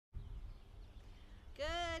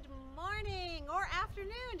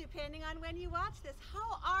afternoon, depending on when you watch this.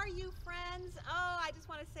 How are you, friends? Oh, I just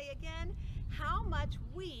want to say again how much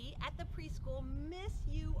we at the preschool miss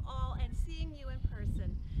you all and seeing you in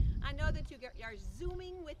person. I know that you are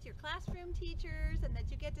Zooming with your classroom teachers and that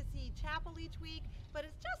you get to see chapel each week, but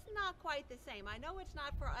it's just not quite the same. I know it's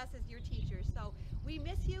not for us as your teachers, so we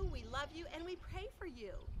miss you, we love you, and we pray for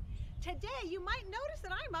you. Today, you might notice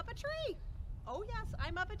that I'm up a tree. Oh yes,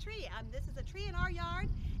 I'm up a tree. This is a tree in our yard,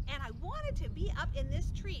 and I wanted to be up in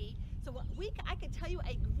this tree so I could tell you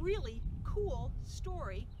a really cool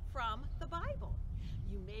story from the Bible.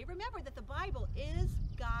 You may remember that the Bible is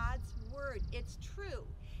God's Word. It's true.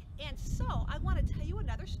 And so I want to tell you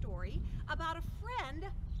another story about a friend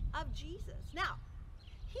of Jesus. Now,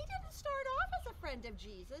 he didn't start off as a friend of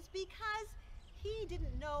Jesus because he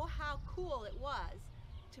didn't know how cool it was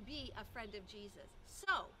to be a friend of Jesus.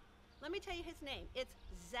 So, let me tell you his name. It's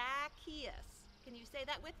Zacchaeus. Can you say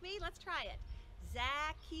that with me? Let's try it.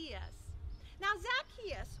 Zacchaeus. Now,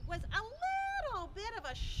 Zacchaeus was a little bit of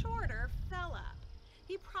a shorter fella.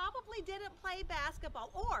 He probably didn't play basketball,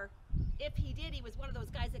 or if he did, he was one of those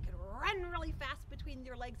guys that could run really fast between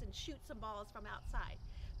your legs and shoot some balls from outside.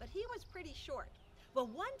 But he was pretty short. Well,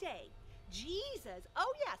 one day, Jesus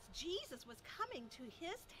was coming to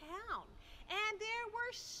his town, and there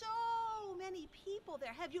were so many people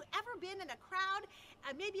there. Have you ever been in a crowd,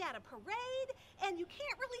 maybe at a parade, and you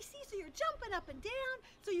can't really see, so you're jumping up and down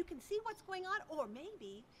so you can see what's going on? Or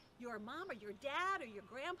maybe your mom or your dad or your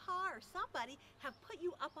grandpa or somebody have put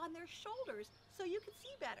you up on their shoulders so you can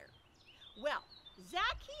see better. Well,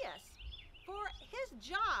 Zacchaeus, for his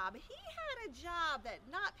job, he had a job that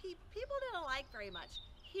people didn't like very much.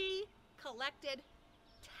 He collected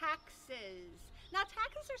taxes. Now,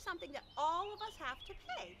 taxes are something that all of us have to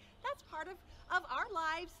pay. That's part of our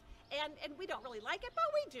lives, and we don't really like it, but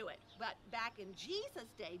we do it. But back in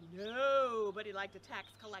Jesus' day, nobody liked a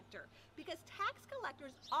tax collector because tax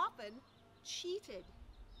collectors often cheated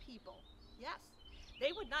people. Yes,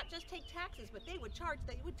 they would not just take taxes, but they would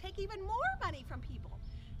take even more money from people.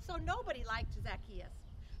 So nobody liked Zacchaeus.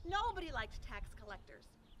 Nobody liked tax collectors.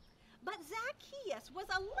 But Zacchaeus was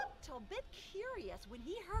a little bit curious when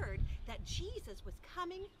he heard that Jesus was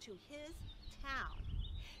coming to his town.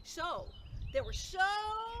 So there were so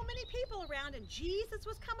many people around, and Jesus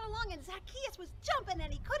was coming along, and Zacchaeus was jumping,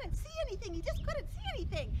 and he couldn't see anything. He just couldn't see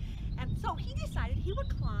anything. And so he decided he would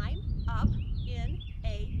climb up in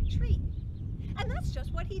a tree. And that's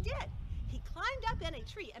just what he did. He climbed up in a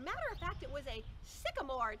tree. A matter of fact, it was a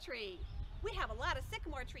sycamore tree. We have a lot of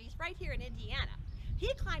sycamore trees right here in Indiana.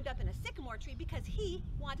 He climbed up in a sycamore tree because he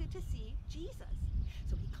wanted to see Jesus.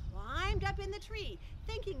 So he climbed up in the tree,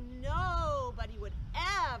 thinking nobody would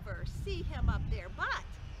ever see him up there. But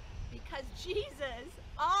because Jesus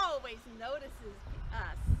always notices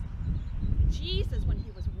us, Jesus, when he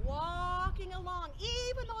was walking along,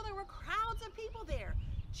 even though there were crowds of people there,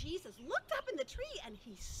 Jesus looked up in the tree and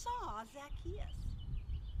he saw Zacchaeus.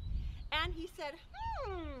 And he said,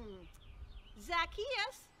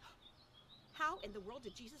 Zacchaeus. How in the world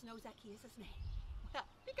did Jesus know Zacchaeus' name? Well,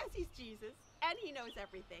 because he's Jesus and he knows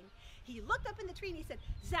everything. He looked up in the tree and he said,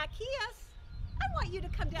 Zacchaeus, I want you to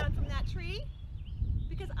come down from that tree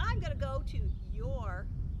because I'm going to go to your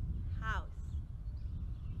house.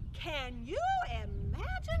 Can you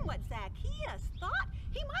imagine what Zacchaeus thought?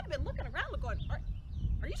 He might have been looking around going,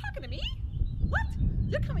 are you talking to me? What?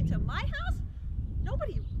 You're coming to my house?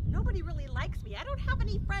 Nobody really likes me. I don't have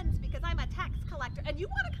any friends because I'm a tax collector. And you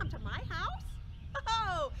want to come to my house?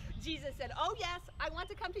 Oh, Jesus said, oh yes, I want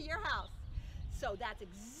to come to your house. So that's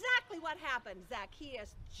exactly what happened.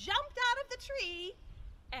 Zacchaeus jumped out of the tree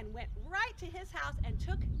and went right to his house and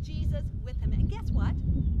took Jesus with him. And guess what?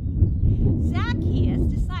 Zacchaeus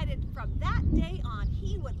decided from that day on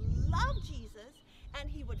he would love Jesus and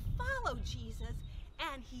he would follow Jesus,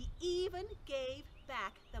 and he even gave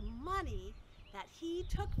back the money that he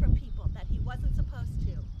took from people that he wasn't supposed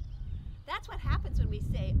to. That's what happens when we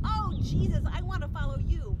say, oh, Jesus, I want to follow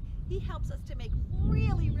you. He helps us to make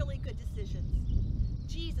really, really good decisions.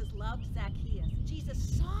 Jesus loved Zacchaeus. Jesus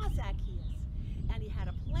saw Zacchaeus, and he had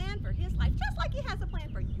a plan for his life, just like he has a plan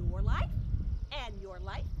for your life, and your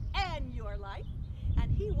life, and your life. And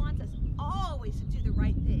he wants us always to do the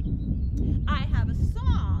right thing. I have a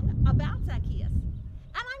song about Zacchaeus,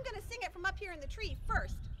 and I'm going to sing it from up here in the tree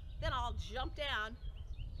first. Then I'll jump down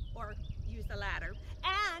or use the ladder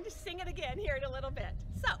and sing it again here in a little bit.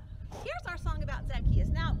 So here's our song about Zacchaeus.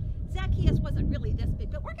 Now, Zacchaeus wasn't really this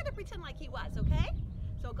big, but we're going to pretend like he was, okay?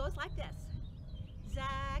 So it goes like this.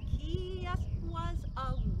 Zacchaeus was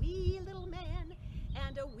a wee little man,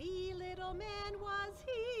 and a wee little man was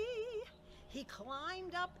he. He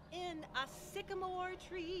climbed up in a sycamore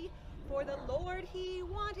tree, for the Lord he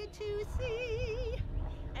wanted to see.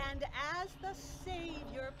 And as the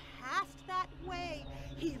Savior passed that way,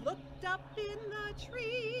 he looked up in the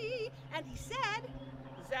tree, and he said,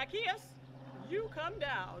 "Zacchaeus, you come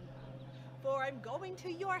down, for I'm going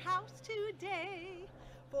to your house today,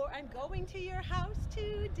 for I'm going to your house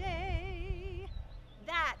today."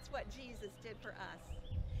 That's what Jesus did for us.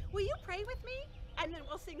 Will you pray with me? And then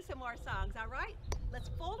we'll sing some more songs, all right? Let's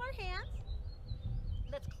fold our hands.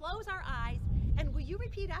 Let's close our eyes. And will you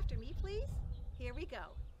repeat after me, please? Here we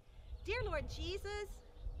go. Dear Lord Jesus,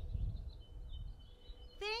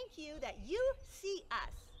 thank you that you see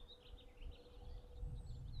us.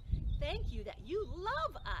 Thank you that you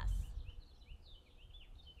love us.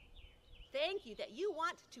 Thank you that you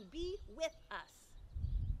want to be with us.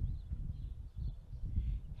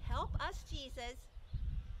 Help us, Jesus,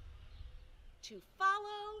 to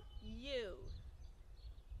follow you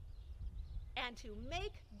and to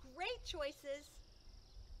make great choices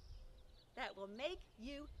that will make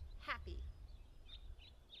you happy.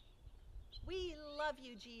 We love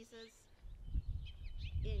you, Jesus.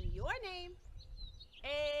 In your name,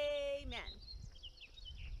 amen.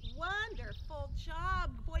 Wonderful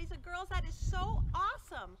job, boys and girls. That is so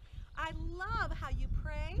awesome. I love how you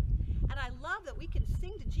pray, and I love that we can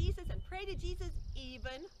sing to Jesus and pray to Jesus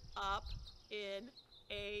even up in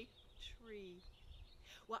a tree.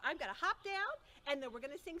 Well, I'm going to hop down, and then we're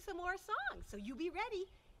going to sing some more songs. So you be ready.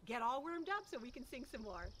 Get all warmed up so we can sing some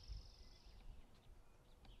more.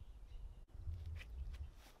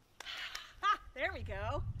 Ha, there we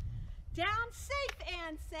go. Down safe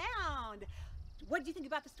and sound. What do you think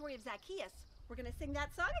about the story of Zacchaeus? We're going to sing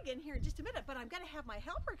that song again here in just a minute, but I'm going to have my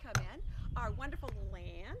helper come in, our wonderful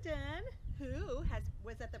Landon, who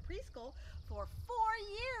was at the preschool for 4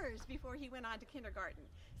 years before he went on to kindergarten.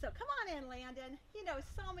 So come on in, Landon. He knows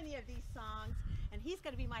so many of these songs, and he's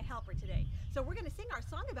going to be my helper today. So we're going to sing our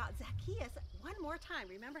song about Zacchaeus one more time.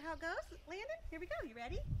 Remember how it goes, Landon? Here we go. You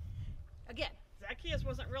ready? Again, Zacchaeus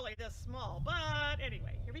wasn't really this small, but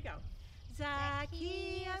anyway, here we go.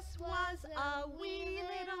 Zacchaeus was a wee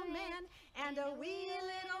little man, and a wee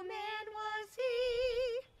little man was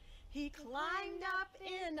he. He climbed up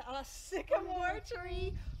in a sycamore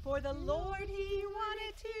tree, for the Lord he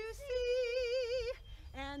wanted to see.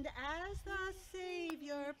 And as the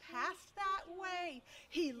Savior passed that way,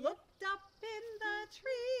 he looked up in the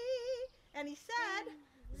tree, and he said,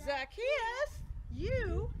 "Zacchaeus,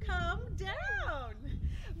 you come down,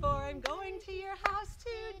 for I'm going to your house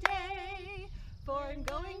today, for I'm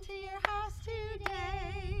going to your house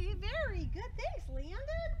today." Very good. Thanks,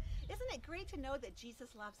 Landon. Isn't it great to know that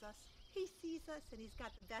Jesus loves us? He sees us, and he's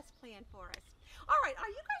got the best plan for us. All right, are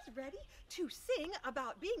you guys ready to sing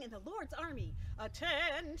about being in the Lord's army?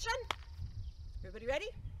 Attention! Everybody ready?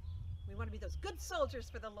 We want to be those good soldiers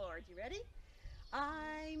for the Lord. You ready?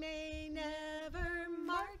 I may never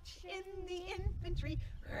march in the infantry,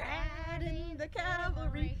 ride in the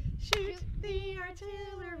cavalry, shoot the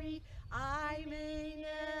artillery. I may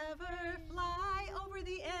never fly over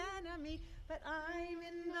the enemy, but I'm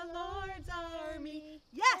in the Lord's army.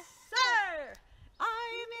 Yes, sir!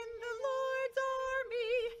 I'm in the Lord's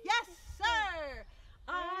army. Yes, sir!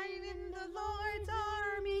 I'm in the Lord's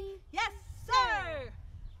army. Yes, sir!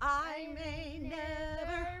 I may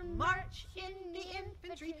never march in the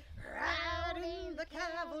infantry, ride in the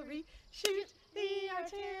cavalry, shoot the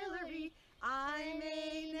artillery. I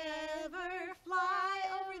may never fly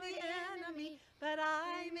over the enemy, but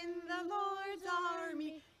I'm in the Lord's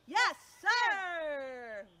army. Yes,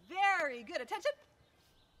 sir! Very good. Attention.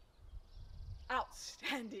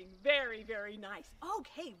 Outstanding. Very, very nice.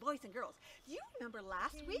 Okay, boys and girls, do you remember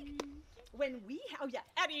last week when we, oh yeah,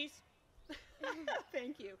 at ease.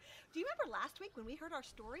 Thank you. Do you remember last week when we heard our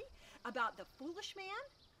story about the foolish man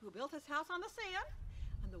who built his house on the sand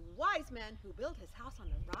and the wise man who built his house on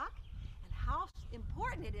the rock, and how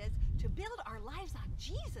important it is to build our lives on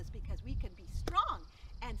Jesus because we can be strong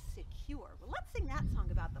and secure? Well, let's sing that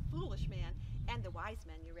song about the foolish man and the wise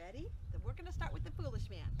man. You ready? Then we're going to start with the foolish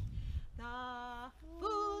man. The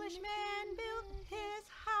foolish man built his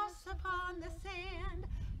house upon the sand.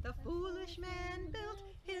 The foolish man built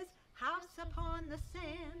his house upon the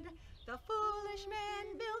sand. The foolish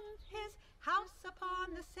man built his house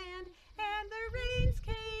upon the sand, and the rains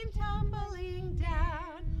came tumbling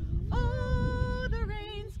down. Oh, the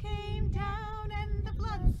rains came down and the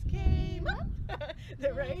floods came up.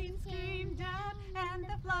 The rains came down and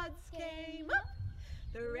the floods came up.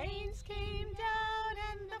 The rains came down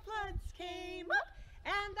and the floods came up,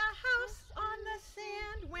 and the house on the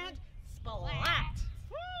sand went splat.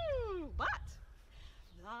 Woo! But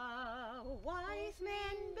the wise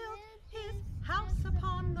man built his house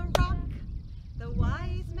upon the rock. The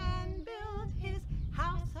wise man built his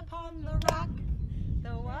house upon the rock.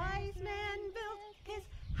 The wise man built his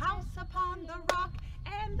house upon the rock,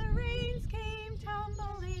 and the rains came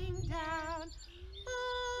tumbling down.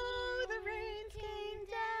 Oh, the rains came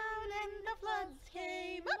down and the floods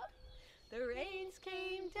came up. The rains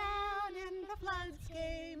came down and the floods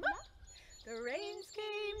came up. The rains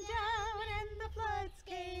came down and the floods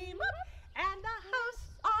came up, and the house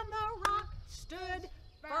on the rock stood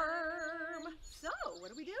firm. So,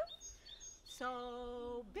 what do?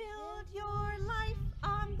 So build your life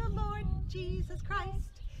on the Lord Jesus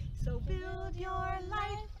Christ. So build your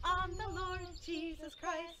life on the Lord Jesus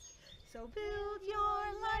Christ. So build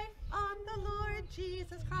your life on the Lord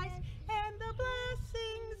Jesus Christ, and the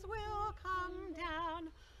blessings will come down.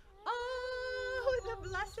 Oh, the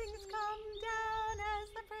blessings come down as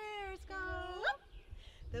the prayers go up.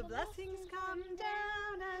 The blessings come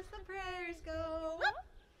down as the prayers go up.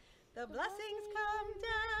 The blessings come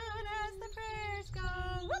down as the prayers go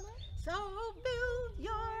up. So build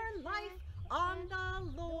your life on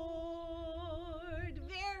the Lord.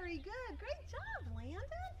 Very good. Great job,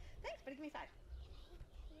 Landon. Thanks, buddy. Give me 5.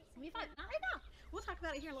 Give me 5. Not right now. We'll talk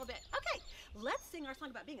about it here in a little bit. Okay, let's sing our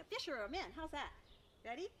song about being a fisher of men. How's that?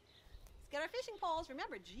 Ready? Let's get our fishing poles.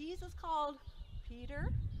 Remember, Jesus called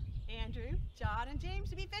Peter, Andrew, John, and James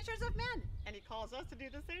to be fishers of men. And he calls us to do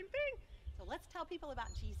the same thing. So let's tell people about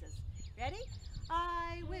Jesus. Ready?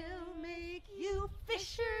 I will make you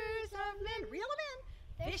fishers of men. Reel them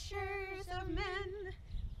in. Fishers of men.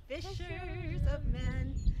 Fishers of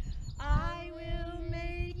men. I will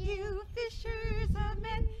make you fishers of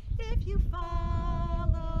men if you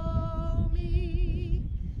follow me.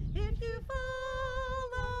 If you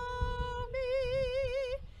follow me.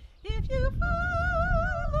 If you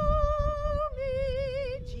follow me.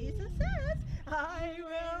 Jesus says, I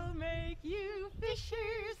will make you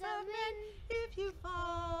fishers of men if you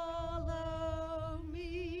follow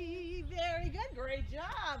me. Very good. Great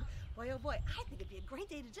job. Boy, oh boy, I think it'd be a great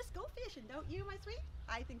day to just go fishing, don't you, my sweet?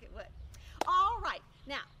 I think it would. All right.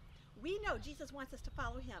 Now, we know Jesus wants us to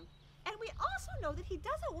follow him. And we also know that he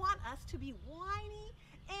doesn't want us to be whiny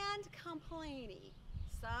and complaining.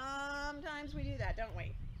 Sometimes we do that, don't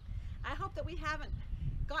we? I hope that we haven't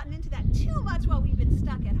gotten into that too much while we've been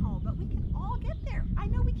stuck at home, but we can all get there. I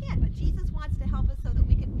know we can, but Jesus wants to help us so that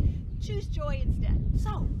we can choose joy instead.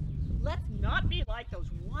 So, let's not be like those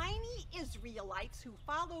whiny Israelites who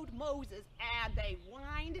followed Moses and they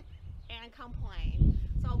whined and complained.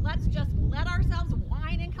 So let's just let ourselves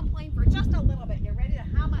whine and complain for just a little bit. You ready to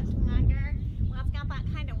how much longer? Let's get that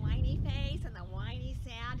kind of whiny face and the whiny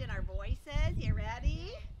sound in our voices. You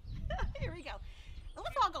ready? Here we go.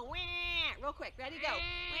 Let's all go wah, real quick. Ready? Go.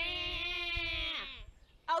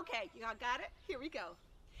 Wah. Okay, you all got it? Here we go.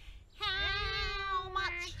 How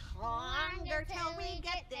much longer till we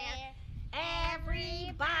get there?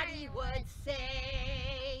 Everybody would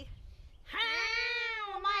say.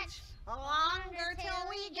 How much longer till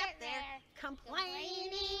we get there?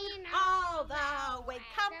 Complaining all the way,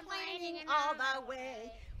 complaining all the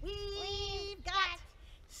way. We've got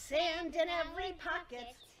sand in every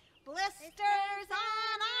pocket, blisters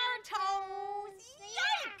on our toes.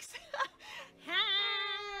 Yikes!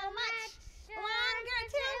 How much longer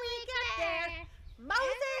till we get there?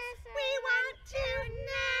 Moses, we want to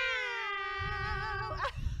know.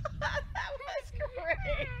 That was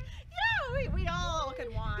great. Yeah, we all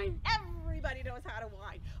can whine. Everybody knows how to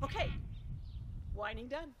whine. Okay, whining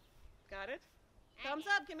done. Got it? Thumbs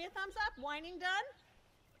up. Give me a thumbs up. Whining done?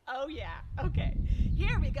 Oh, yeah. Okay,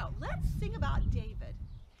 here we go. Let's sing about David.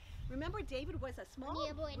 Remember, David was a small... Only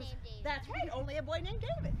a boy named David. That's right, only a boy named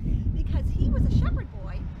David. Because he was a shepherd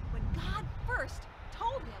boy when God first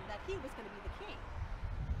told him that he was going to be the king.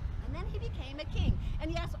 And then he became a king.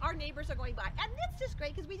 And yes, our neighbors are going by. And it's just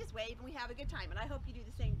great because we just wave and we have a good time. And I hope you do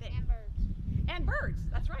the same thing. And birds. And birds,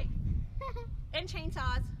 that's right. And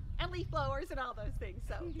chainsaws and leaf blowers and all those things.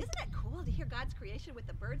 So isn't it cool to hear God's creation with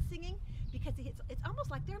the birds singing? Because it's almost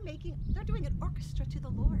like they're doing an orchestra to the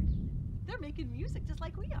Lord. They're making music just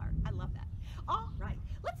like we are. I love that. All right,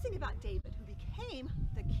 let's sing about David, who became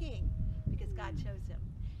the king because God chose him.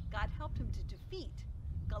 God helped him to defeat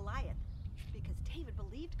Goliath because David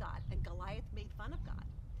believed God and Goliath made fun of God.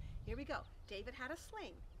 Here we go. David had a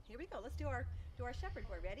sling. Here we go. Let's do our shepherd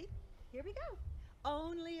boy. Ready? Here we go.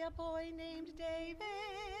 Only a boy named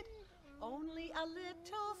David, only a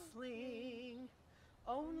little sling.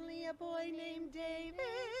 Only a boy named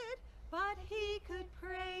David, but he could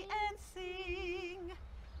pray and sing.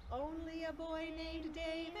 Only a boy named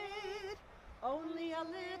David, only a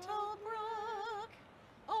little brook.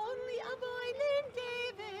 Only a boy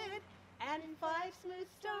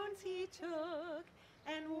hands he took,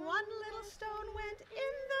 and one little stone went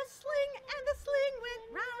in the sling, and the sling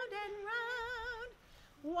went round and round.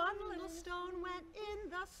 One little stone went in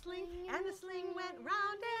the sling, and the sling went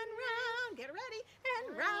round and round. Get ready.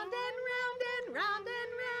 And round and round and round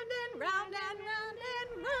and round and round and round and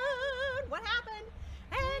round. What happened?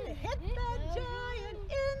 And hit the giant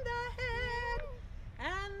in the head,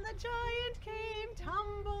 and the giant came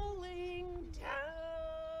tumbling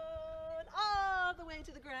down all the way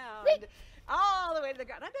to the ground. All the way to the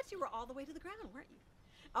ground. I bet you were all the way to the ground, weren't you?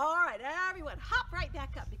 All right, everyone, hop right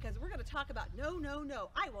back up because we're going to talk about no, no, no.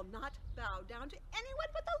 I will not bow down to anyone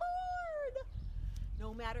but the Lord.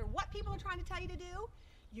 No matter what people are trying to tell you to do,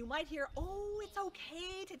 you might hear, oh, it's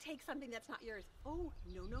okay to take something that's not yours. Oh,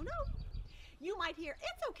 no, no, no. You might hear,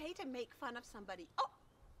 it's okay to make fun of somebody. Oh,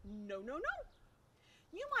 no, no, no.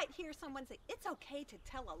 You might hear someone say, it's okay to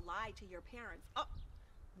tell a lie to your parents. Oh,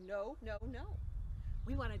 no, no, no.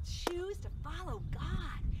 We want to choose to follow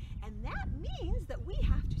God. And that means that we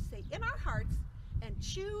have to say in our hearts and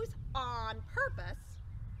choose on purpose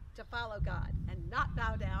to follow God and not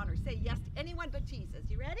bow down or say yes to anyone but Jesus.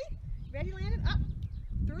 You ready? Ready, Landon? Up.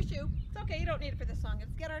 Through a shoe. It's okay, you don't need it for this song.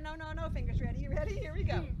 Let's get our no, no, no fingers ready. You ready? Here we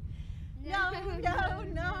go. No, no,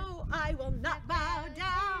 no, I will not bow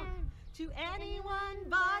down to anyone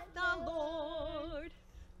but the Lord.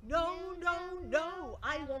 No, no, no,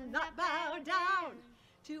 I will not bow down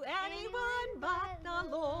to anyone but the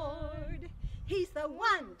Lord. He's the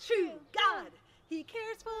one true God. He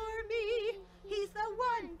cares for me. He's the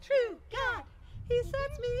one true God. He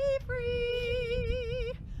sets me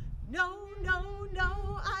free. No, no,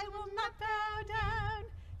 no, I will not bow down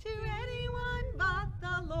to anyone but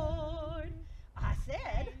the Lord. I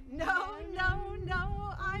said, no, no,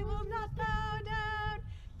 no, I will not bow down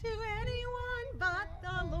to anyone but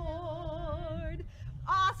the Lord.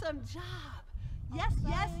 Awesome job. Yes,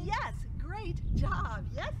 yes, yes. Great job.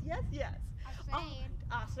 Yes, yes, yes. I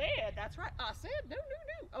said, that's right. I said, no, no,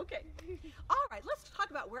 no. Okay. All right, let's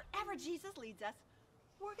talk about wherever Jesus leads us,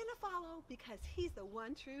 we're going to follow because he's the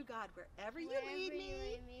one true God. Wherever you lead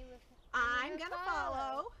me, I'm going to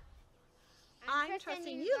follow. I'm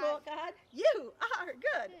trusting you, Lord God. You are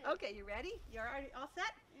good. Okay, you ready? You're already all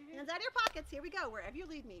set? Hands out of your pockets. Here we go. Wherever you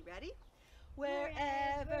lead me. Ready?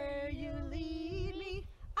 Wherever you lead me,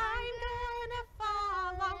 I'm gonna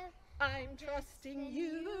follow. I'm trusting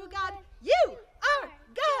you, God. You are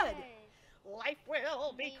good. Life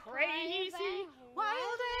will be crazy,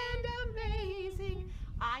 wild and amazing.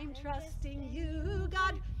 I'm trusting you,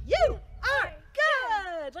 God. You are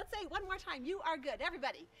good. Let's say it one more time. You are good.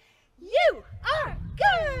 Everybody. You are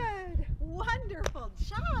good. Wonderful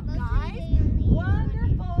job, guys.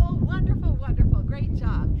 Wonderful, wonderful, wonderful. Great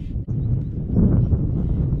job.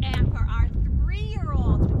 And for our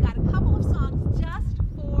 3-year-olds, we've got a couple of songs just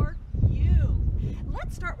for you.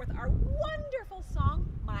 Let's start with our wonderful song,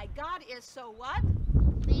 My God Is So What?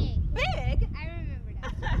 Big. Big? I remember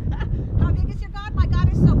that. How big is your God? My God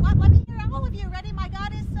is so what? Let me hear all of you. Ready? My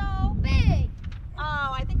God is so Big.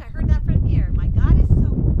 Oh, I think I heard that from here. My God is so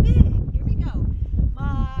big. Here we go.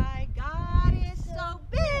 My God is so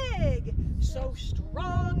big, so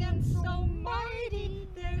strong and so mighty.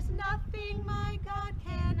 There's nothing my God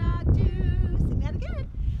cannot do. Sing that again.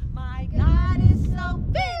 My God is so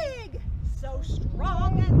big, so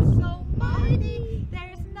strong and so mighty.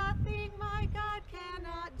 There's nothing my God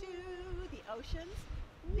cannot do. The oceans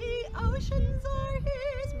are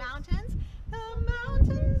his mountains. The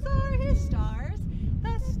mountains are his stars.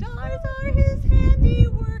 The stars are his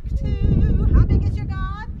handiwork too. How big is your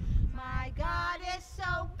God? My God is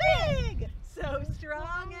so big, so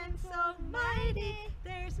strong and so mighty.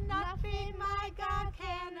 There's nothing my God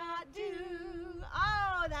cannot do.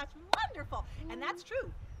 Oh, that's wonderful. And that's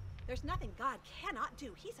true. There's nothing God cannot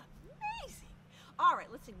do. He's amazing. All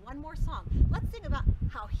right, let's sing one more song. Let's sing about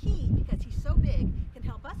how he, because he's so big, can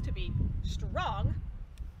help us to be strong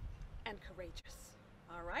and courageous.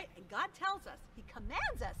 All right, and God tells us, he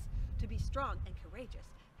commands us to be strong and courageous.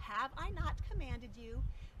 Have I not commanded you?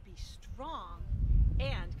 Be strong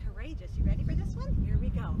and courageous. You ready for this one? Here we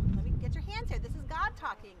go. Let me get your hands here. This is God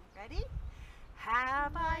talking. Ready?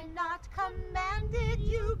 Have I not commanded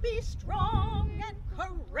you? Be strong and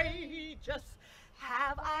courageous.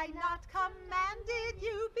 Have I not commanded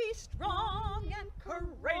you? Be strong and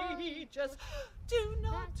courageous. Do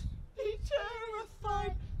not be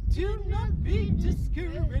terrified. Do not be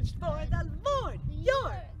discouraged, for the Lord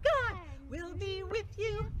your God will be with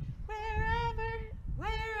you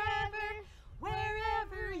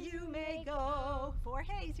wherever you may go. 4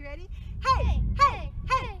 heys, you ready? Hey, hey,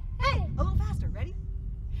 hey, hey. A little faster, ready?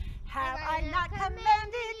 Have I not not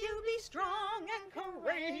commanded you be strong and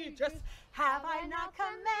courageous? Have I not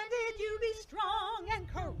commanded you be strong and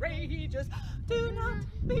courageous? Do not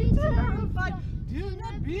be terrified, do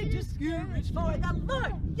not be discouraged, for the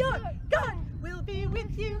Lord your God will be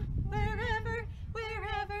with you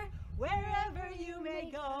wherever you may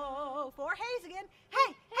go. For Hayes again.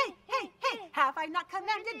 Hey, hey, hey, hey. Have I not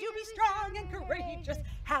commanded you be strong and courageous?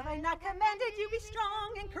 Have I not commanded you be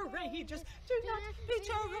strong and courageous? Do not be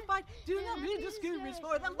terrified, do not be discouraged,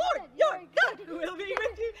 for the Lord your God will be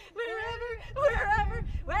with you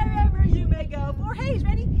wherever you may go. For Hayes,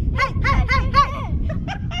 ready? Hey, hey, hey, hey.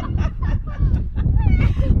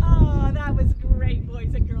 Oh, that was great,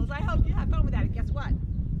 boys and girls. I hope you have fun with that. And guess what?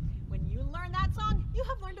 When you learn that song, you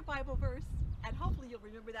have learned a Bible verse, and hopefully you'll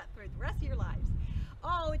remember that for the rest of your lives.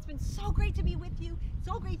 Oh, it's been so great to be with you,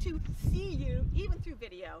 so great to see you, even through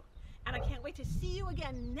video. And I can't wait to see you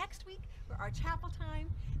again next week for our chapel time,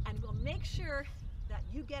 and we'll make sure that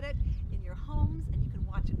you get it in your homes, and you can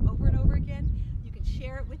watch it over and over again. You can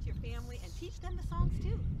share it with your family and teach them the songs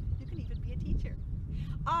too. You can even be a teacher.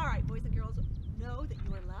 All right, boys and girls, know that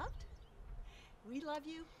you are loved. We love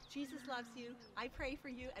you. Jesus loves you. I pray for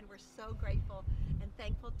you, and we're so grateful and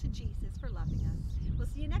thankful to Jesus for loving us. We'll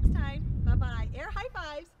see you next time. Bye-bye. Air high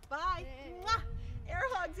fives. Bye. Mwah. Air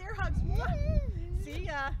hugs. Mwah. See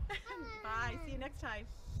ya. Bye. See you next time.